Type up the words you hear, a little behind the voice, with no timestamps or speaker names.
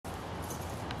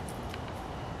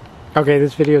Okay,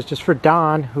 this video is just for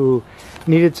Don, who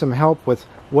needed some help with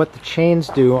what the chains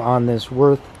do on this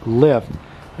Worth lift.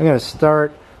 I'm going to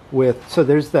start with, so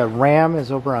there's the ram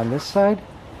is over on this side,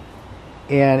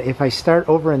 and if I start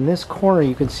over in this corner,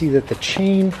 you can see that the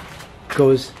chain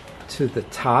goes to the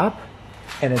top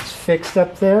and it's fixed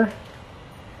up there,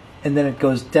 and then it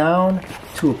goes down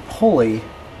to a pulley.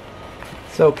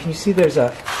 So can you see there's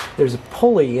a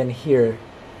pulley in here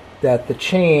that the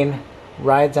chain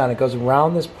rides on. It goes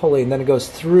around this pulley and then it goes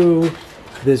through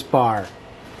this bar.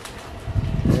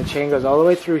 And the chain goes all the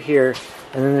way through here,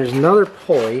 and then there's another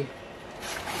pulley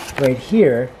right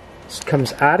here. This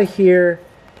comes out of here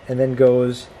and then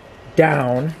goes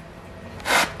down,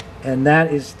 and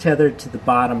that is tethered to the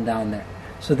bottom down there.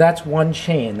 So that's one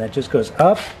chain that just goes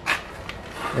up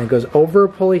and it goes over a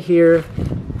pulley here,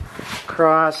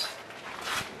 across,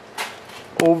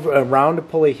 over around a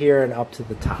pulley here, and up to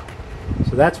the top.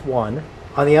 So that's one.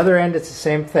 On the other end, it's the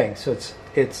same thing. So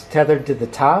it's tethered to the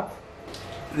top.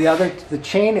 The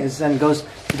chain is then goes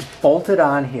bolted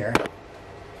on here,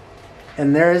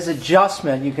 and there is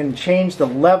adjustment. You can change the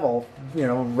level, you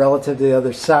know, relative to the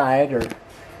other side, or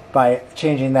by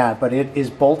changing that. But it is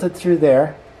bolted through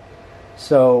there.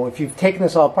 So if you've taken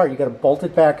this all apart, you've got to bolt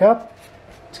it back up.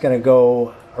 It's going to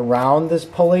go around this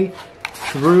pulley,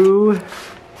 through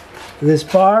this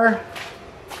bar,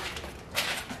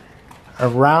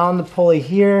 around the pulley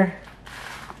here,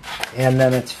 and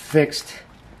then it's fixed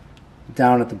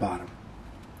down at the bottom.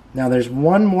 Now there's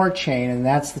one more chain, and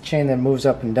that's the chain that moves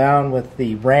up and down with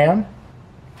the ram.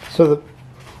 So the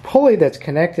pulley that's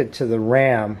connected to the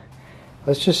ram,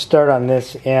 let's just start on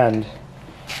this end.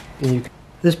 And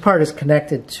this part is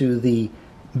connected to the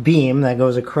beam that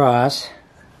goes across,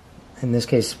 in this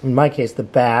case, in my case, the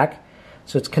back.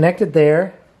 So it's connected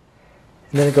there,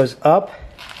 and then it goes up.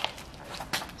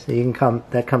 So you can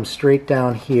that comes straight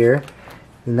down here,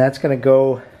 and that's going to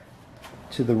go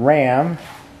to the ram,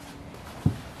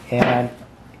 and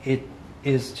it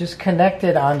is just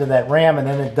connected onto that ram, and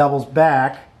then it doubles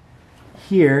back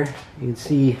here. You can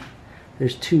see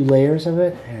there's two layers of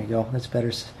it. There you go, that's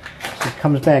better. So it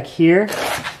comes back here,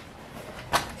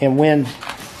 and when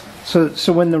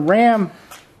when the ram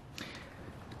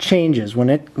changes, when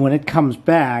it comes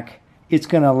back, it's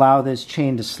going to allow this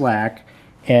chain to slack,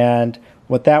 and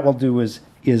what that will do is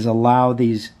allow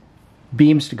these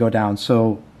beams to go down.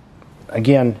 So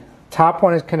again, top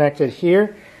one is connected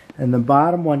here, and the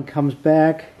bottom one comes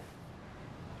back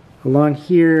along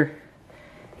here.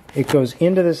 It goes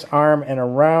into this arm and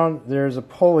around. There's a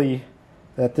pulley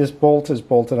that this bolt is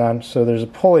bolted on. So there's a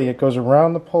pulley. It goes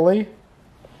around the pulley,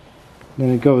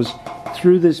 then it goes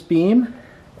through this beam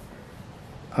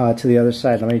to the other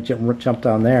side. Let me jump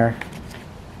down there.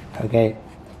 Okay.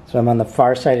 So I'm on the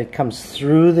far side. It comes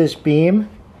through this beam,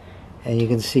 and you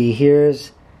can see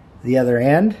here's the other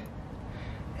end,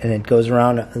 and it goes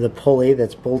around the pulley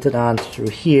that's bolted on through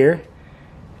here,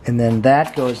 and then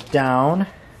that goes down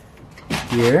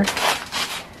here,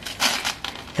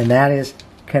 and that is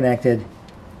connected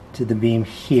to the beam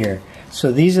here.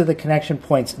 So these are the connection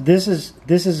points. This is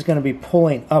going to be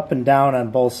pulling up and down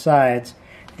on both sides,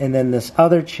 and then this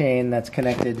other chain that's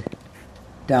connected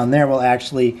down there will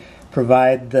actually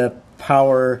provide the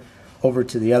power over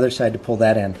to the other side to pull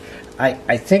that in.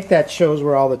 I think that shows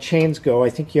where all the chains go. I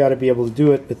think you ought to be able to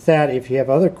do it with that. If you have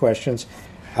other questions,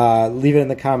 leave it in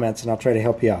the comments and I'll try to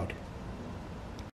help you out.